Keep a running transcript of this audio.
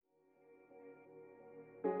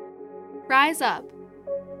Rise Up,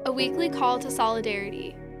 a weekly call to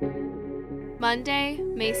solidarity. Monday,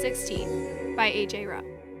 May 16th, by A.J. Rowe.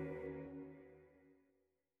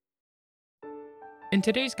 In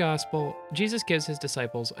today's gospel, Jesus gives his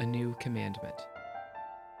disciples a new commandment.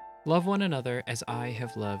 Love one another as I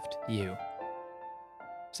have loved you.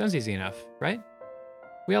 Sounds easy enough, right?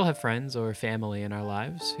 We all have friends or family in our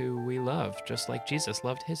lives who we love, just like Jesus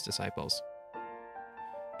loved his disciples.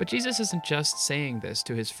 But Jesus isn't just saying this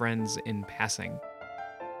to his friends in passing.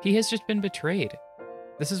 He has just been betrayed.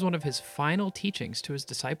 This is one of his final teachings to his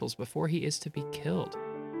disciples before he is to be killed.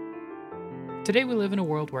 Today we live in a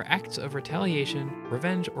world where acts of retaliation,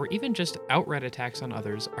 revenge, or even just outright attacks on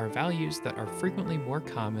others are values that are frequently more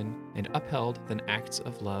common and upheld than acts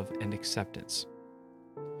of love and acceptance.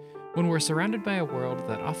 When we're surrounded by a world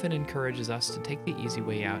that often encourages us to take the easy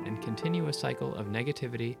way out and continue a cycle of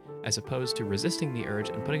negativity as opposed to resisting the urge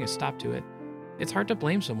and putting a stop to it, it's hard to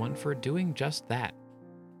blame someone for doing just that.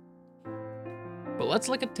 But let's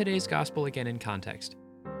look at today's gospel again in context.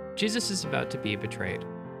 Jesus is about to be betrayed.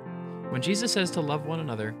 When Jesus says to love one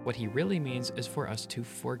another, what he really means is for us to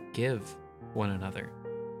forgive one another.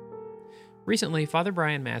 Recently, Father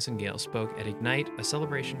Brian Massengale spoke at Ignite, a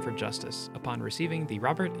celebration for justice, upon receiving the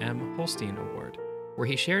Robert M. Holstein Award, where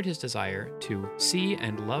he shared his desire to see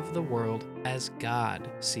and love the world as God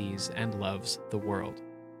sees and loves the world.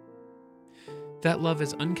 That love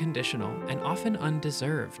is unconditional and often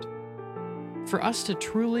undeserved. For us to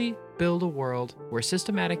truly build a world where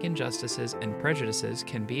systematic injustices and prejudices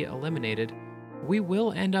can be eliminated, we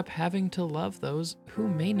will end up having to love those who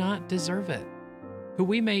may not deserve it, who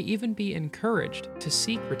we may even be encouraged to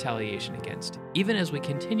seek retaliation against, even as we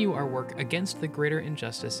continue our work against the greater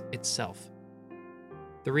injustice itself.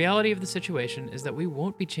 The reality of the situation is that we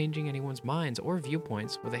won't be changing anyone's minds or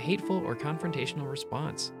viewpoints with a hateful or confrontational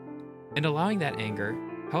response, and allowing that anger,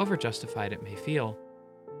 however justified it may feel,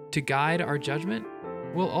 to guide our judgment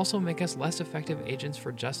will also make us less effective agents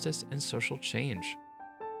for justice and social change.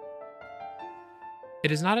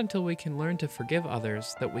 It is not until we can learn to forgive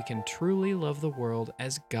others that we can truly love the world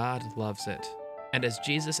as God loves it, and as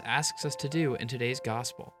Jesus asks us to do in today's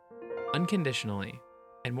gospel, unconditionally,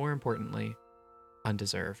 and more importantly,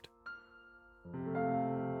 undeserved.